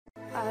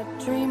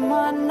dream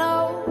I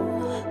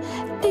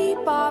know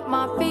deep up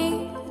my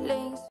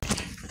feelings.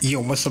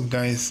 Yo, what's up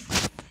guys?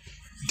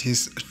 It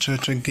is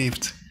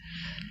Ochoochogift.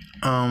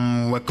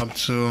 Welcome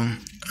to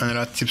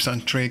another tips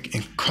and trick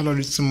in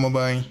COD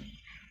Mobile.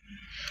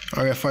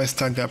 Alright, before I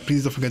start that,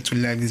 please don't forget to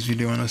like this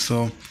video and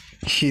also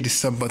hit the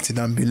sub button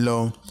down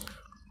below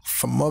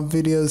for more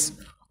videos.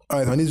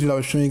 Alright, on this video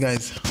I'll show you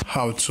guys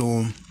how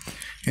to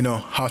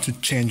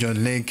change your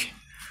link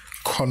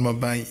COD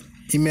Mobile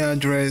email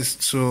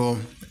address to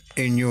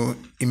a new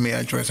email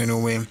address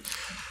anyway.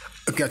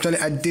 Okay, actually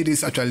I did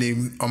this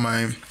on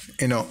my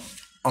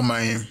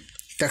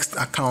text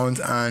account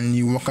and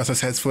it worked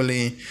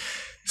successfully.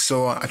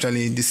 So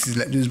actually this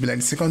will be like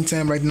the second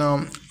time right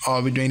now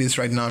I'll be doing this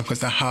right now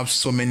because I have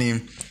so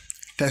many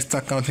test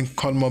accounts in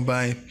COD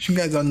Mobile. If you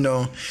guys don't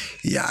know,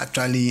 yeah,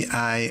 actually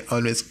I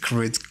always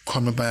create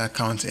COD Mobile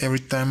accounts every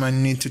time I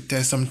need to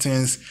test some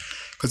things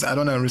because I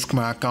don't want to risk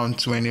my account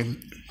to any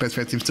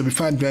perspective. So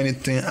before I do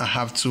anything, I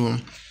have to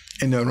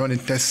run a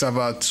test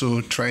server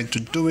to try to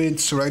do it.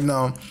 So right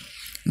now,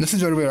 this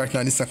is very well right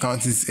now. This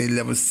account is a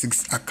level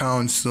 6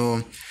 account,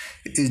 so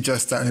it's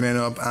just starting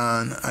up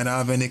and I don't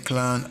have any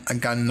clan. I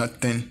got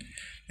nothing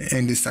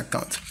in this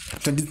account.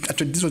 So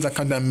this was the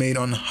account I made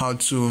on how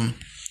to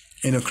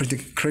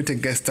create a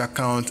guest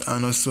account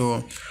and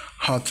also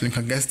how to link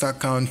a guest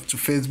account to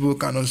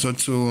Facebook and also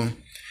to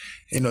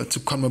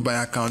COD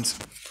Mobile accounts.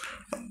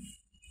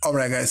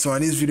 Alright guys, so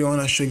in this video I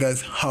want to show you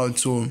guys how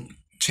to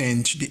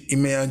change the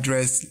email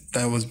address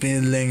that was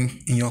being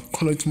linked in your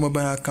COD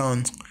Mobile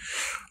account.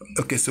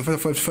 Okay, so first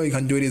of all, before you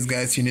can do this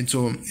guys, you need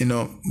to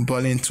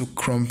ball into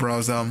Chrome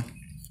browser.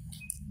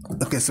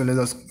 Okay, so let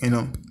us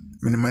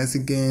minimize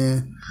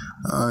again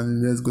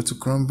and let's go to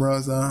Chrome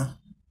browser.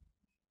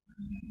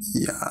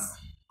 Yeah.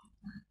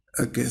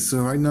 Okay,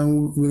 so right now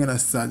we're gonna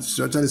search.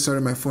 So actually, sorry,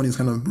 my phone is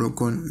kind of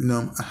broken.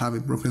 I have a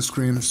broken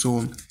screen,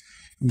 so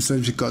it's so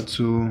difficult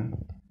to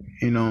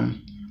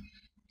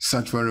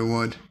search for a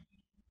word.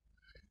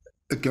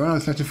 Okay, what I'm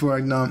searching for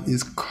right now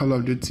is Call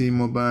of Duty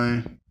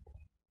Mobile.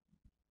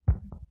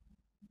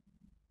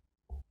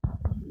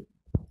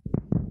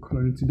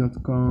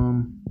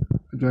 CallOfDuty.com.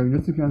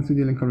 Just if you can see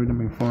the link already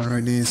on my phone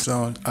already.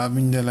 So I've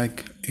been there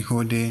like a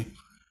whole day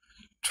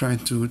trying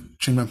to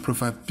change my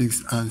profile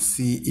pics and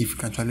see if you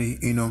can actually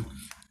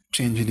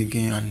change it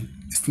again, and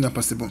it's not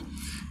possible.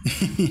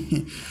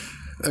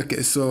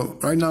 Okay, so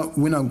right now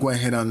we're gonna go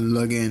ahead and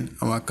log in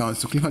our account.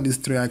 So click on this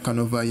three icon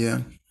over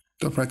here,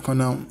 top right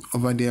corner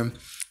over there.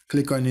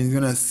 Click on it. You're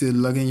gonna see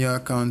login your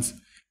account.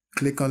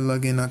 Click on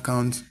login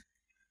account.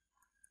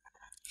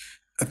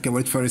 Okay,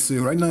 wait for it. So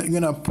right now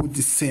you're gonna put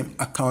the same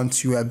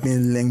account you have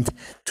been linked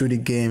to the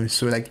game.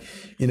 So like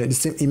the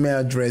same email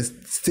address.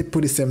 Still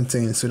put the same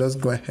thing. So just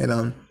go ahead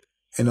and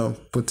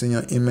put in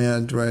your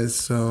email address.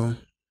 So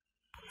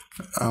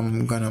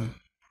I'm gonna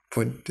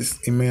put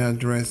this email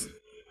address.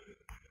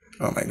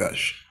 Oh my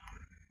gosh.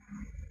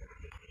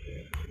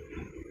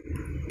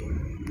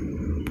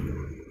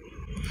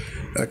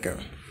 Okay.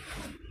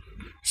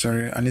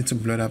 Sorry, I need to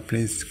blur that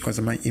place because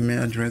of my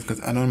email address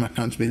because I don't want my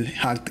account to be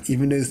hacked.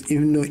 Even though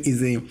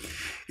it's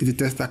a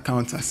test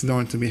account, I still don't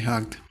want to be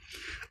hacked.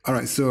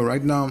 Alright, so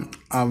right now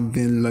I've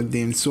been logged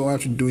in. So all I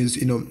have to do is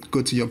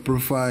go to your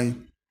profile.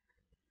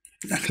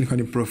 I click on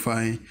the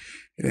profile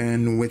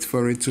and wait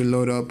for it to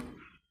load up.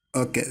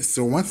 Okay,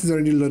 so once it's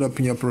already loaded up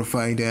in your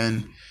profile,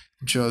 then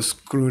just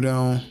scroll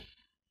down.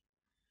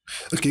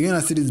 Okay, you're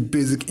gonna see this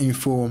basic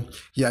info.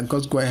 Yeah,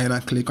 just go ahead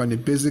and click on the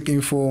basic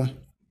info.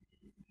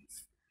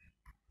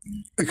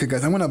 Okay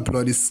guys, I'm gonna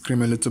blur this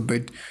screen a little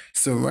bit.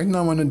 So right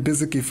now I'm on the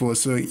basic info.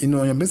 So on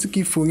your basic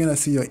info, you're gonna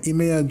see your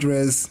email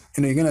address,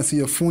 you're gonna see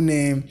your full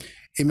name,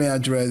 email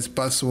address,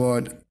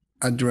 password,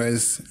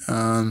 address,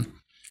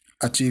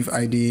 achieve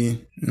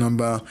ID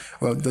number.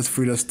 Well, that's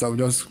free to stuff.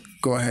 Just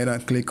go ahead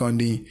and click on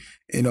the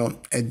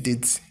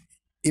edit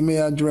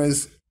email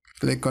address,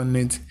 click on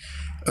it.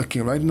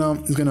 Okay, right now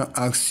it's gonna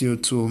ask you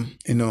to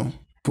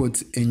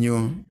put in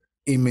your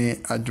email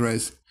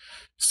address.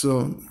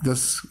 So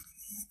just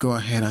go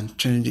ahead and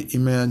change the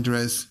email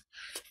address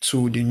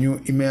to the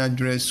new email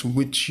address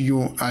which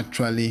you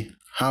actually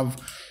have.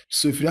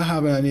 So if you don't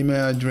have an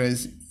email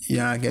address,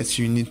 yeah, I guess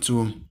you need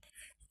to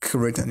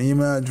create an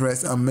email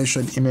address and make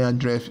sure the email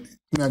address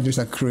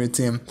you're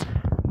creating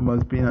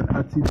must be an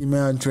active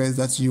email address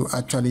that you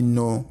actually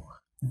know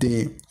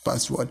the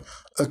password.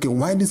 Okay,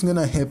 why this is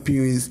gonna help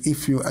you is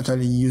if you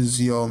actually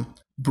use your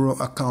bro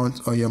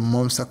account or your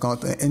mom's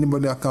account or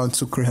anybody account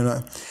to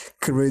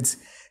create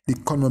the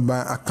COD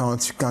Mobile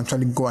account, you can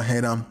actually go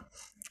ahead and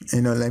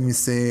let me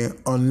say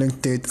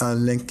unlink it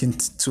and link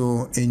it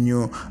to a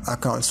new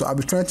account. So I'll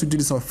be trying to do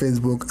this on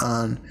Facebook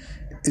and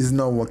it's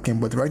not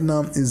working, but right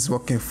now it's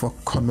working for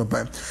COD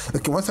Mobile.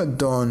 Okay, once I'm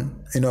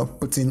done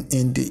putting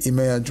in the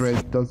email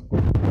address, just go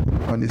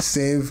on the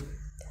save.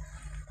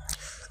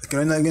 Okay,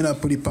 right now you're gonna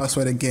put the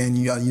password again.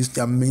 You are used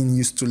to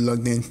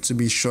log in to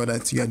be sure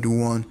that you are the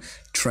one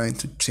trying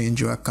to change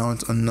your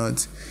account or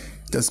not.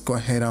 Just go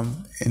ahead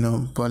and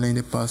put in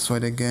the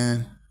password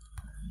again.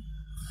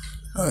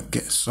 Okay,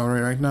 sorry,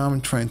 right now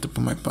I'm trying to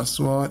put my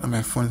password and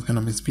my phone is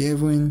gonna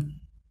misbehaving.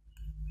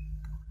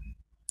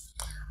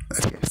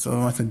 Okay, so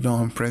once I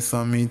don't press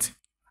submit.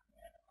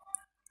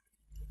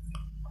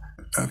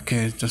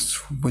 Okay, just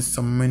wait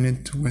some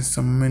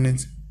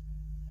minute.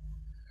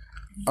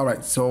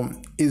 Alright, so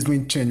it's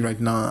been changed right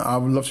now. I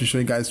would love to show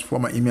you guys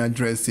what my email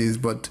address is,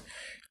 but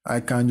I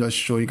can't just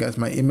show you guys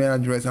my email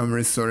address. I'm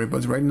really sorry,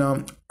 but right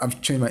now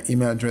I've changed my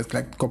email address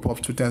like a couple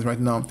of 2 times right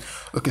now.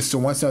 Okay, so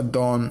once you're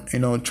done,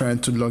 trying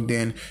to log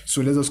in,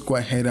 so let's just go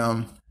ahead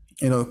and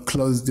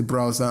close the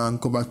browser and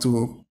go back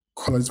to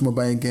COD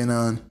Mobile again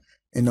and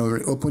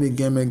reopen the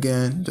game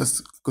again.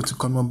 Just go to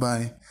COD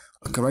Mobile.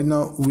 Okay, right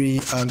now we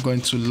are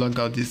going to log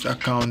out this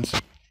account.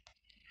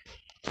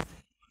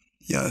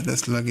 Yeah,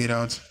 let's log it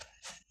out.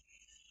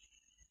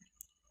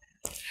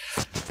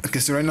 Okay,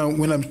 so right now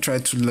when I'm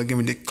trying to log in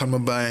with the COD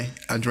Mobile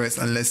address,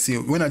 and let's see,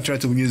 when I try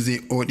to use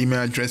the old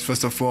email address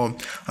first of all,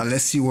 and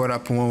let's see what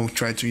happens when we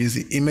try to use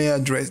the email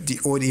address, the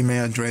old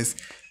email address.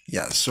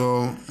 Yeah,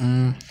 so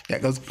yeah,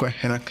 let's go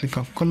ahead and click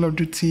on Call of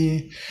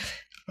Duty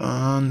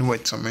and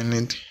wait a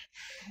minute.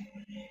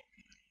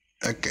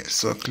 Okay,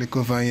 so click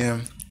over here.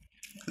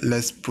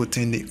 Let's put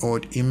in the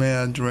old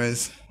email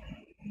address.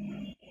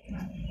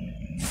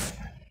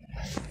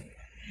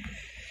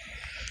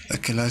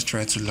 Okay, let's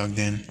try to log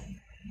in.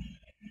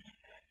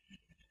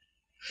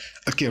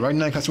 Okay, right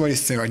now, that's what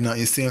it's saying right now.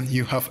 It's saying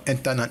you have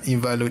entered an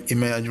invalid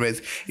email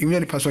address. Even though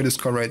the password is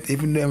correct,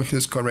 even though everything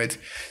is correct,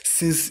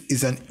 since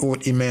it's an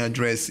old email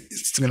address,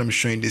 it's still gonna be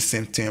showing the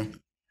same thing.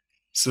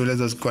 So let's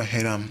just go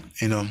ahead and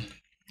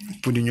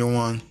put in your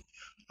one,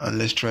 and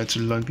let's try to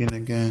log in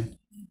again.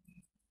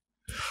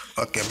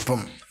 Okay,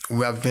 boom.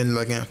 We have been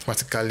logging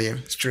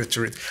automatically straight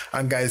to it.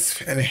 And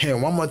guys, and here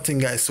one more thing,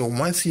 guys. So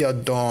once you're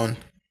done,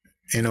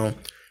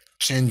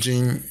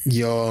 changing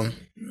your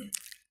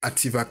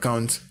active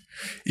account,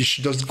 you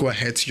should just go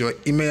ahead to your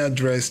email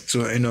address to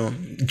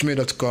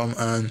gmail.com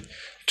and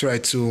try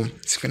to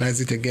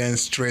synchronize it again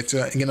straight.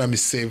 It's gonna be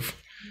saved.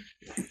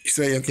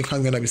 So your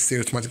account gonna be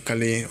saved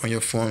automatically on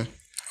your phone,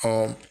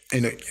 or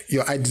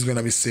your ID is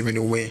gonna be saved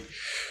anyway.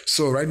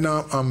 So right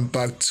now I'm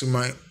back to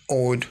my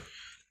old,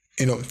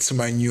 to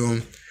my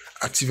new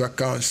active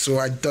account. So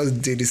I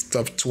just did this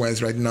stuff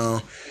twice right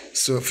now.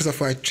 So first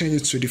of all, I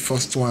changed it to the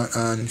first one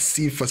and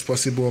see if it's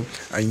possible,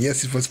 and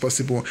yes, it was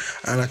possible,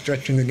 and I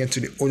tried changing again to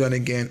the old one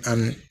again,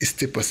 and it's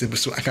still possible.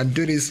 So I can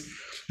do this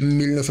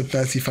millions of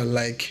times if I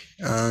like,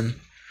 and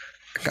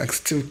I can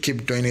still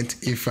keep doing it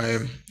if I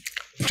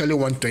actually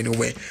want to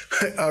anyway.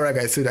 Alright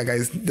guys, so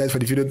that's for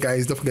the video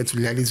guys. Don't forget to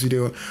like this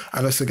video,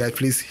 and also guys,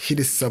 please hit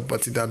the sub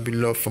button down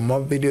below for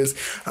more videos.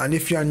 And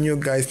if you are new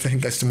guys, thank you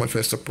guys so much for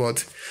your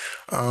support,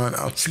 and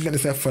I'll see you guys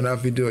next time for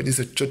another video. This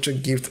is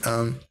Ochoochogift,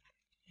 and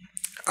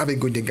have a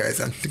good day guys,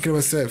 and take care of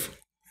yourself.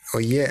 Oh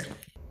yeah.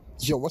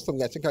 Yo, what's up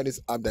guys? Check out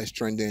this app that's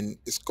trending.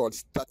 It's called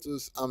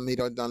Status and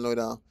Media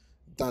Downloader.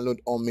 Download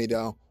all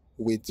media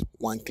with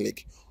one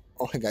click.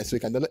 Alright guys, so you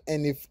can download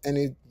any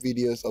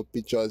videos or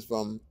pictures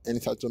from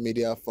any social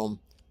media, from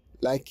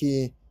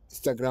Likey,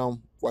 Instagram,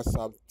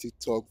 WhatsApp,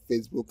 TikTok,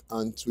 Facebook,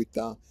 and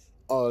Twitter,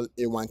 all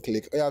in one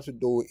click. All you have to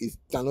do is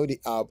download the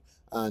app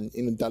and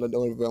download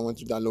whatever you want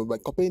to download by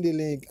copying the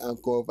link and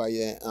go over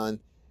here and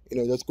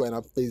just go ahead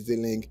and paste the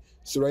link.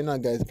 So right now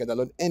guys, you can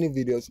download any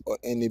videos or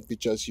any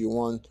pictures you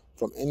want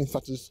from any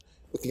status.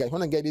 Okay guys,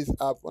 wanna get this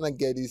app,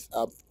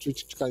 click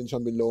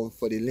down below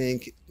for the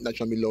link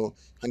down below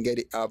and get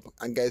the app.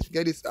 And guys,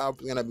 get this app,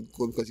 it's gonna be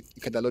good because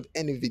you can download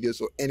any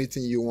videos or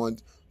anything you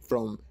want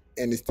from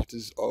any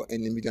status or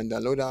any media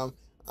downloader.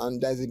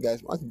 And that's it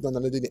guys. Once you've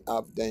downloaded the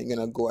app, then you're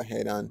gonna go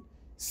ahead and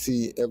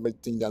see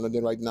everything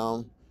downloaded right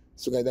now.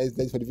 So guys,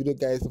 that's for the video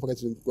guys. Don't forget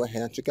to go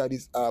ahead and check out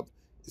this app.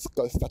 It's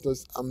called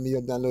Status and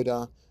Media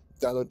Downloader.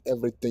 Download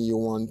everything you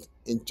want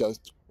in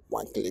just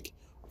one click.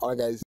 Alright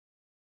guys.